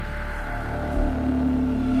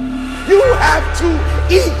have to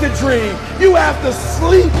eat the dream. You have to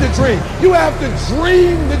sleep the dream. You have to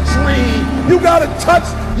dream the dream. You got to touch.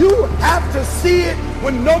 You have to see it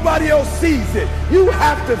when nobody else sees it. You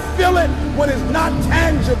have to feel it when it's not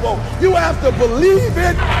tangible. You have to believe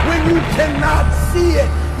it when you cannot see it.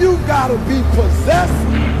 You got to be possessed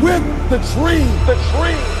with the dream. The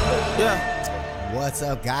dream. Yeah. What's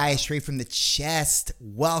up, guys? Straight from the chest.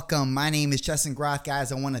 Welcome. My name is Justin Groth.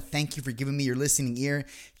 Guys, I want to thank you for giving me your listening ear.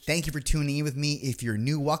 Thank you for tuning in with me. If you're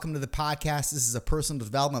new, welcome to the podcast. This is a personal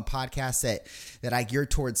development podcast that I gear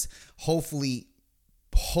towards hopefully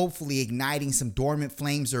igniting some dormant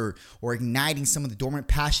flames or igniting some of the dormant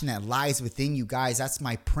passion that lies within you guys. That's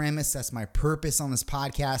my premise. That's my purpose on this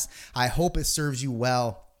podcast. I hope it serves you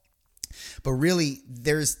well. But really,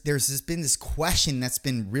 there's been this question that's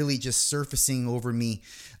been really just surfacing over me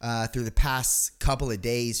through the past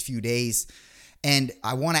few days. And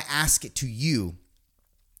I want to ask it to you.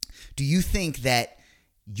 Do you think that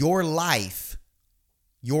your life,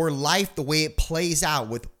 the way it plays out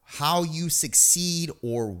with how you succeed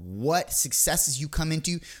or what successes you come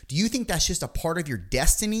into, do you think that's just a part of your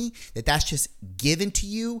destiny, that's just given to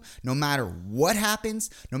you no matter what happens,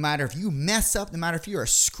 no matter if you mess up, no matter if you're a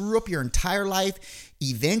screw up your entire life,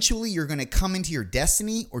 eventually you're going to come into your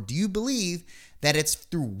destiny? Or do you believe that it's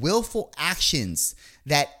through willful actions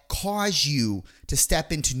that cause you to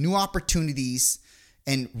step into new opportunities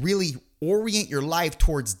and really orient your life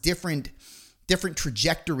towards different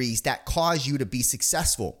trajectories that cause you to be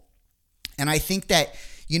successful? And I think that,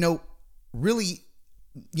 really,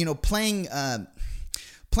 playing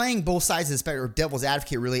both sides of the spectrum, or devil's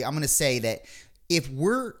advocate, really, I'm going to say that if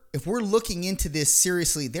we're looking into this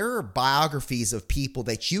seriously, there are biographies of people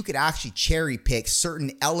that you could actually cherry pick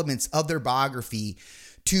certain elements of their biography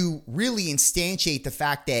to really instantiate the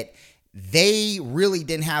fact that they really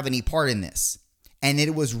didn't have any part in this, and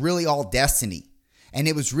it was really all destiny. And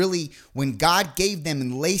it was really when God gave them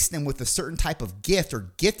and laced them with a certain type of gift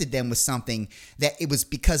or gifted them with something, that it was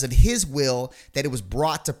because of his will that it was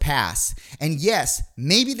brought to pass. And yes,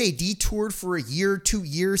 maybe they detoured for a year, 2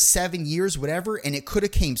 years, 7 years, whatever, and it could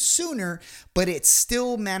have came sooner, but it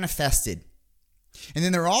still manifested. And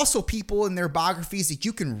then there are also people in their biographies that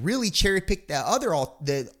you can really cherry pick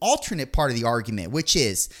the alternate part of the argument, which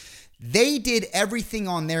is they did everything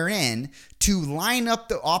on their end to line up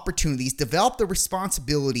the opportunities, develop the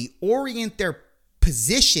responsibility, orient their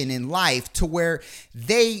position in life to where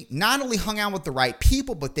they not only hung out with the right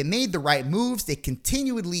people, but they made the right moves. They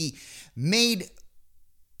continually made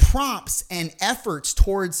prompts and efforts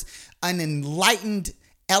towards an enlightened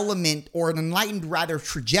element, or an enlightened rather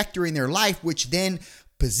trajectory in their life, which then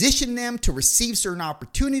positioned them to receive certain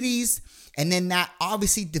opportunities. And then that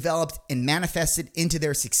obviously developed and manifested into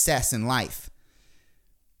their success in life.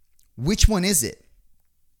 Which one is it?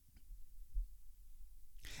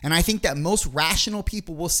 And I think that most rational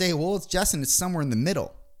people will say, well, it's Justin, it's somewhere in the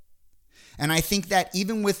middle. And I think that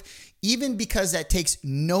even because that takes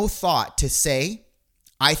no thought to say,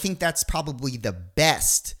 I think that's probably the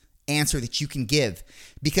best answer that you can give.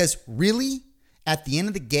 Because really, at the end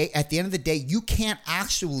of the day, you can't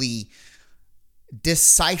actually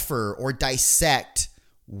decipher or dissect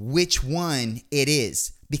which one it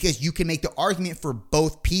is, because you can make the argument for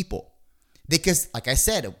both people. Because, like I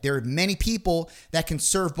said, there are many people that can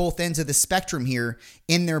serve both ends of the spectrum here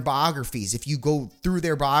in their biographies, if you go through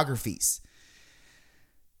their biographies.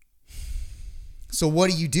 So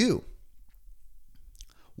what do?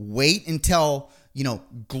 Wait until,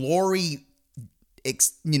 glory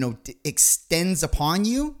extends upon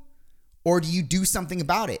you? Or do you do something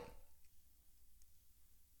about it?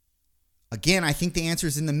 Again, I think the answer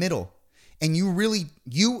is in the middle. And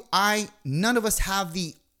none of us have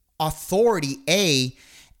the authority, A,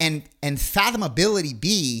 and fathomability,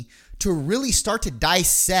 B, to really start to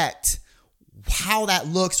dissect how that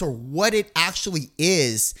looks or what it actually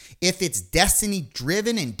is, if it's destiny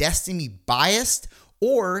driven and destiny biased,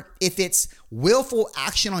 or if it's willful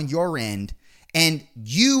action on your end and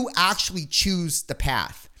you actually choose the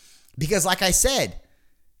path. Because like I said,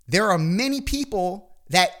 there are many people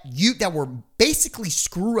that were basically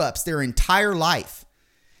screw-ups their entire life.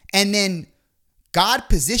 And then God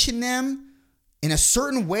positioned them in a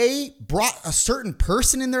certain way, brought a certain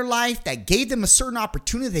person in their life that gave them a certain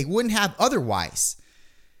opportunity they wouldn't have otherwise.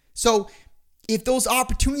 So if those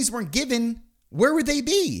opportunities weren't given, where would they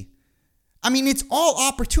be? I mean, it's all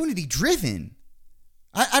opportunity driven.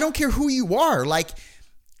 I don't care who you are. Like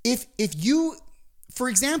if you, for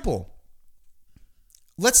example,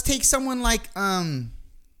 let's take someone like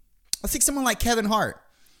Kevin Hart.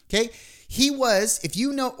 Okay. He was,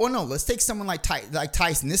 let's take someone like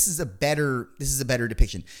Tyson. This is a better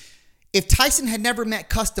depiction. If Tyson had never met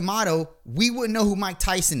Cus D'Amato, we wouldn't know who Mike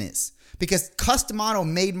Tyson is, because Cus D'Amato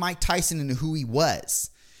made Mike Tyson into who he was.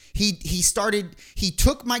 He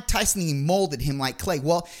took Mike Tyson and he molded him like clay.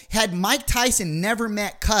 Well, had Mike Tyson never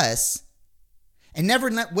met Cus and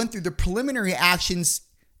never went through the preliminary actions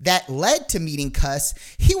that led to meeting Cus,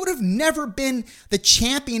 he would have never been the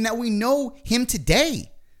champion that we know him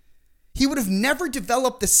today. He would have never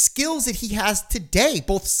developed the skills that he has today,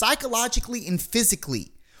 both psychologically and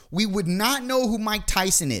physically. We would not know who Mike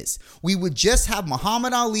Tyson is. We would just have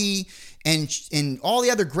Muhammad Ali and all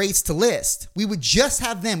the other greats to list. We would just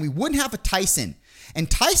have them. We wouldn't have a Tyson.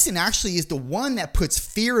 And Tyson actually is the one that puts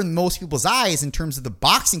fear in most people's eyes in terms of the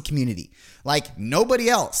boxing community, like nobody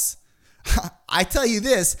else. I tell you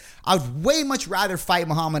this, I would way much rather fight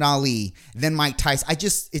Muhammad Ali than Mike Tyson.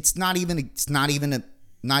 It's not even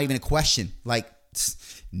a question. Like,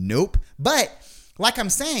 nope. But like I'm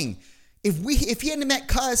saying, if he hadn't met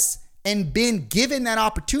Cus and been given that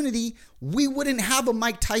opportunity, we wouldn't have a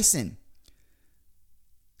Mike Tyson.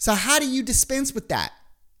 So how do you dispense with that?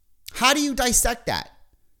 How do you dissect that?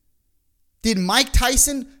 Did Mike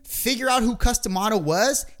Tyson figure out who Cus D'Amato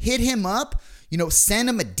was, hit him up, send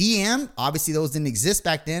him a DM? Obviously those didn't exist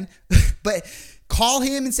back then, but call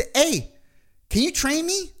him and say, hey, can you train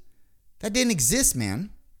me? That didn't exist,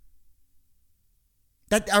 man.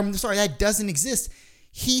 That doesn't exist.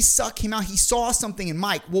 He sucked him out. He saw something in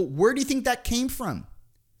Mike. Well, where do you think that came from?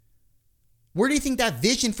 Where do you think that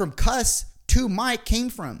vision from Cus to Mike came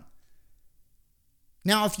from?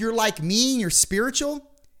 Now, if you're like me and you're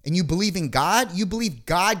spiritual and you believe in God, you believe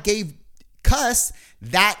God gave Cus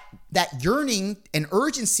that yearning and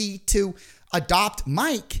urgency to adopt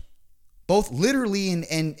Mike, both literally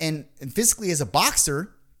and physically as a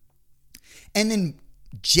boxer, and then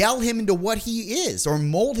gel him into what he is, or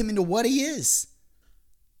mold him into what he is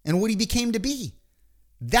and what he became to be.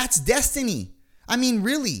 That's destiny. I mean,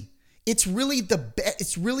 really, it's really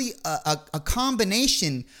a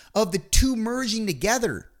combination of the two merging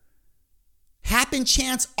together. Happen,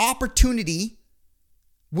 chance, opportunity,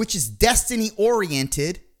 which is destiny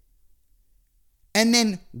oriented, and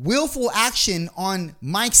then willful action on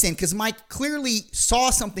Mike's end, because Mike clearly saw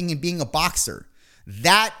something in being a boxer.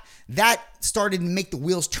 That started to make the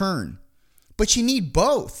wheels turn. But you need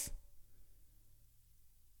both.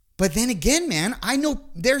 But then again, man, I know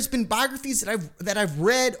there's been biographies that I've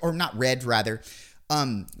read, or not read, rather,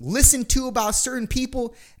 listened to about certain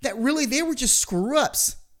people that really, they were just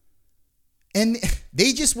screw-ups. And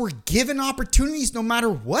they just were given opportunities no matter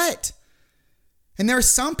what. And there are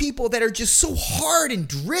some people that are just so hard and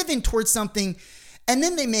driven towards something, and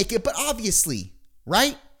then they make it. But obviously,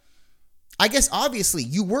 right? I guess obviously,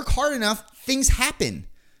 you work hard enough, things happen.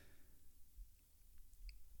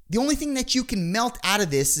 The only thing that you can melt out of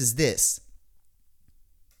this is this.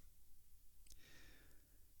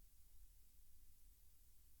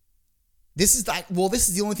 This is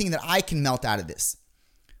the only thing that I can melt out of this.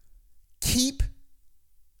 Keep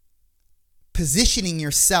positioning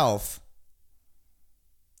yourself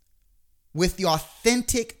with the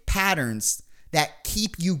authentic patterns that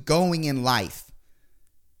keep you going in life,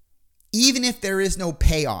 even if there is no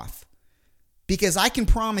payoff. Because I can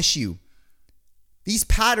promise you, these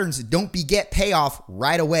patterns don't beget payoff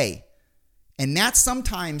right away. And that is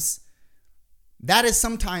sometimes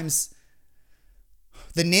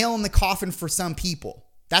the nail in the coffin for some people.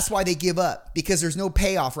 That's why they give up, because there's no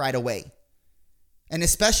payoff right away. And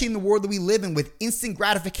especially in the world that we live in, with instant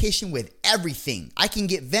gratification with everything. I can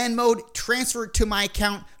get Venmo'd, transfer it to my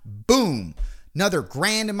account, boom, another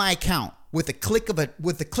 $1,000 in my account with the click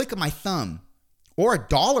of my thumb, or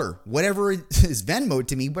 $1, whatever is Venmo'd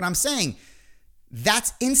to me. But I'm saying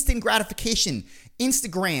that's instant gratification.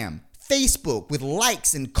 Instagram, Facebook, with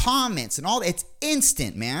likes and comments and all that. It's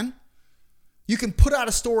instant, man. You can put out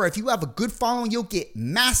a story. If you have a good following, you'll get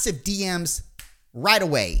massive DMs right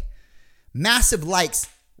away. Massive likes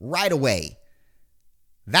right away.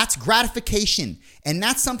 That's gratification. And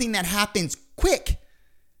that's something that happens quick.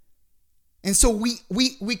 And so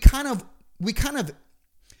we're kind of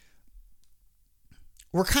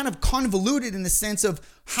convoluted in the sense of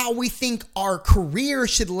how we think our career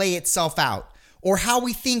should lay itself out, or how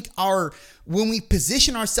we think when we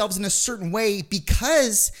position ourselves in a certain way,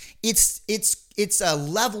 because it's a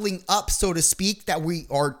leveling up, so to speak, that we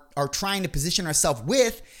are trying to position ourselves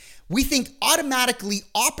with. We think automatically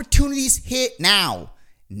opportunities hit now.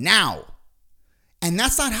 And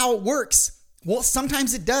that's not how it works. Well,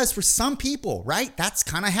 sometimes it does for some people, right? That's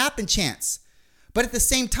kind of happen chance. But at the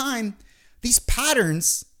same time, these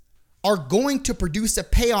patterns are going to produce a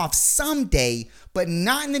payoff someday, but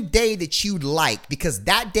not in the day that you'd like, because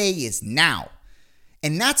that day is now.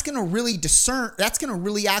 And that's going to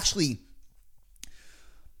really actually,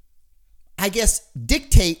 I guess,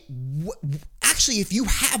 dictate actually if you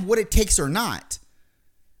have what it takes or not.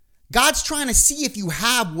 God's trying to see if you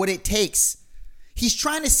have what it takes. He's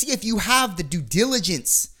trying to see if you have the due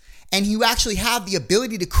diligence and you actually have the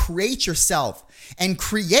ability to create yourself. And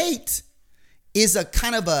create is a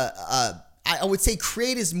kind of I would say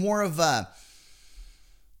create is more of a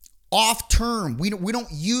off term. We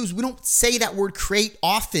don't say that word create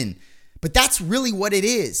often, but that's really what it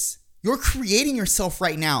is. You're creating yourself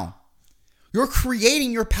right now. You're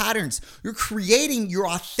creating your patterns. You're creating your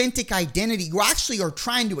authentic identity. You actually are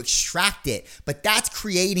trying to extract it, but that's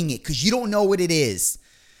creating it because you don't know what it is.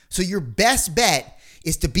 So your best bet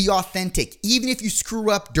is to be authentic, even if you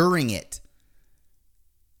screw up during it.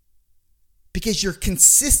 Because you're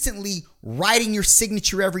consistently writing your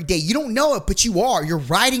signature every day. You don't know it, but you are. You're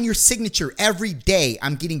writing your signature every day.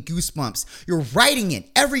 I'm getting goosebumps. You're writing it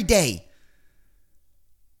every day.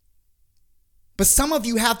 But some of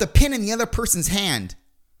you have the pen in the other person's hand.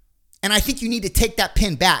 And I think you need to take that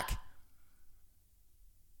pen back.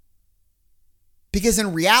 Because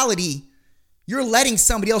in reality, you're letting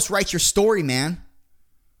somebody else write your story, man.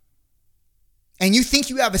 And you think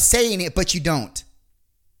you have a say in it, but you don't.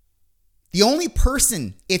 The only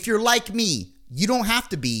person, if you're like me, you don't have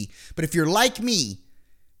to be, but if you're like me,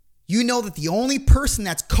 you know that the only person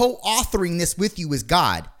that's co-authoring this with you is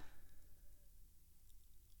God.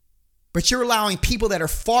 But you're allowing people that are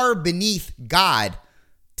far beneath God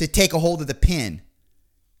to take a hold of the pen.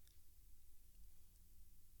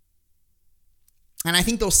 And I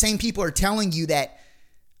think those same people are telling you that,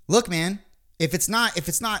 look, man, if it's not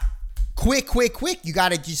quick, you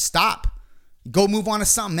got to just stop. Go move on to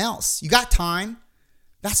something else. You got time.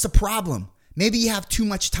 That's the problem. Maybe you have too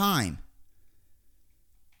much time.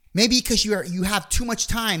 Maybe because you have too much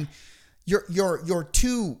time, you're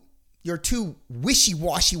too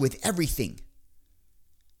wishy-washy with everything.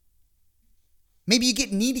 Maybe you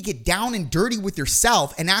need to get down and dirty with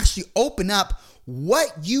yourself and actually open up what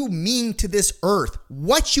you mean to this earth,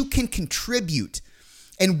 what you can contribute,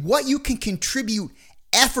 and what you can contribute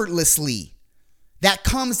effortlessly. That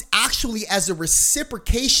comes actually as a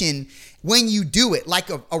reciprocation when you do it,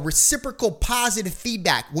 like a reciprocal positive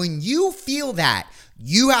feedback. When you feel that,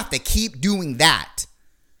 you have to keep doing that.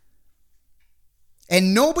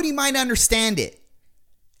 And nobody might understand it.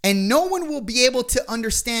 And no one will be able to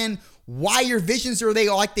understand why your visions are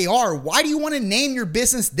like they are. Why do you want to name your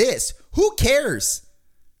business this? Who cares?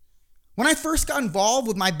 When I first got involved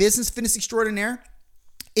with my business, Fitness Extraordinaire,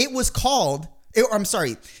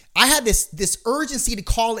 I had this urgency to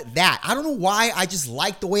call it that. I don't know why. I just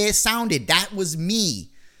liked the way it sounded. That was me.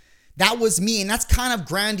 And that's kind of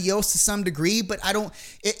grandiose to some degree, but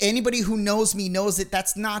anybody who knows me knows that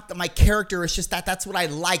that's not my character. It's just that's what I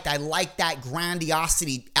liked. I like that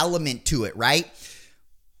grandiosity element to it, right?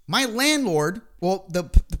 My landlord, the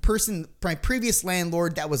person, my previous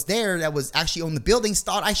landlord that was there, that was actually on the buildings,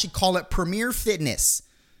 thought I should call it Premier Fitness.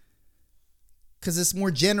 Because it's more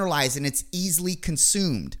generalized and it's easily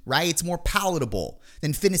consumed, right? It's more palatable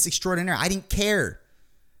than Fitness Extraordinaire. I didn't care.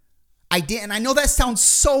 I didn't. And I know that sounds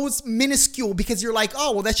so minuscule because you're like,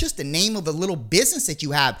 oh, well, that's just the name of the little business that you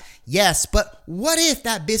have. Yes, but what if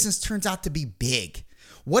that business turns out to be big?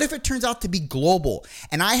 What if it turns out to be global?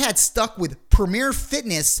 And I had stuck with Premier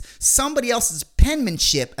Fitness, somebody else's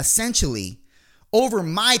penmanship, essentially, over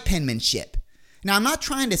my penmanship. Now, I'm not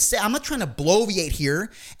trying to bloviate here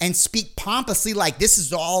and speak pompously like this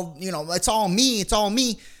is all, it's all me.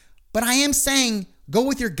 But I am saying go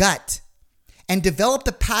with your gut and develop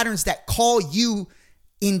the patterns that call you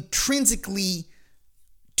intrinsically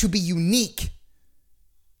to be unique.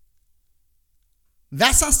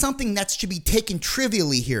 That's not something that should be taken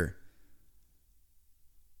trivially here.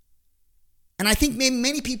 And I think maybe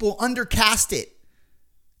many people undercast it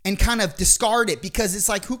and kind of discard it because it's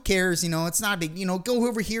like, who cares? It's not a big, go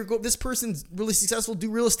over here, this person's really successful, do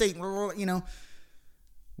real estate,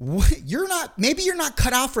 maybe you're not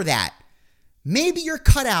cut out for that. Maybe you're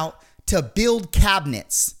cut out to build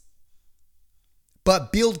cabinets,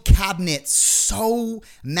 but build cabinets so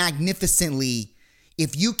magnificently.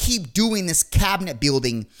 If you keep doing this cabinet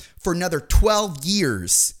building for another 12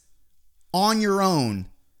 years on your own,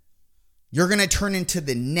 you're going to turn into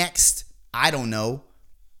the next, I don't know.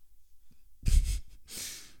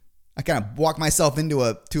 I kind of walked myself into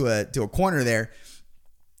a corner there.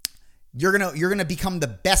 You're gonna become the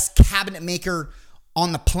best cabinet maker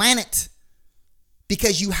on the planet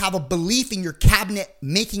because you have a belief in your cabinet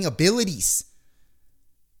making abilities.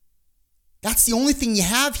 That's the only thing you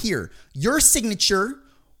have here. Your signature,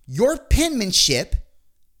 your penmanship,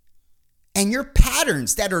 and your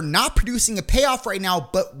patterns that are not producing a payoff right now,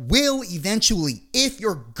 but will eventually if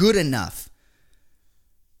you're good enough.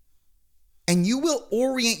 And you will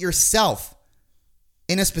orient yourself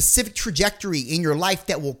in a specific trajectory in your life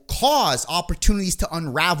that will cause opportunities to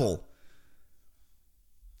unravel.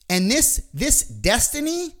 And this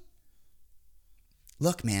destiny,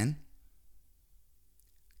 look, man,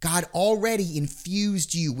 God already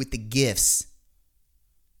infused you with the gifts.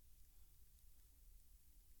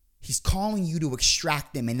 He's calling you to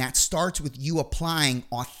extract them, and that starts with you applying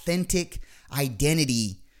authentic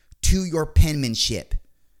identity to your penmanship.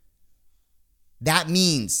 That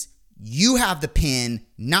means you have the pen,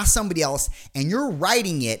 not somebody else, and you're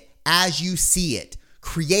writing it as you see it,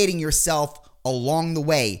 creating yourself along the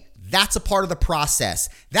way. That's a part of the process.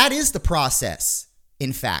 That is the process,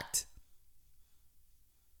 in fact.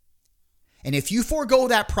 And if you forego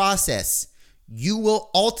that process, you will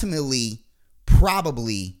ultimately,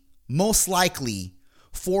 probably, most likely,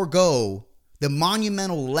 forego the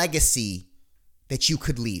monumental legacy that you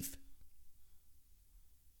could leave.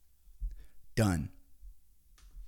 Done.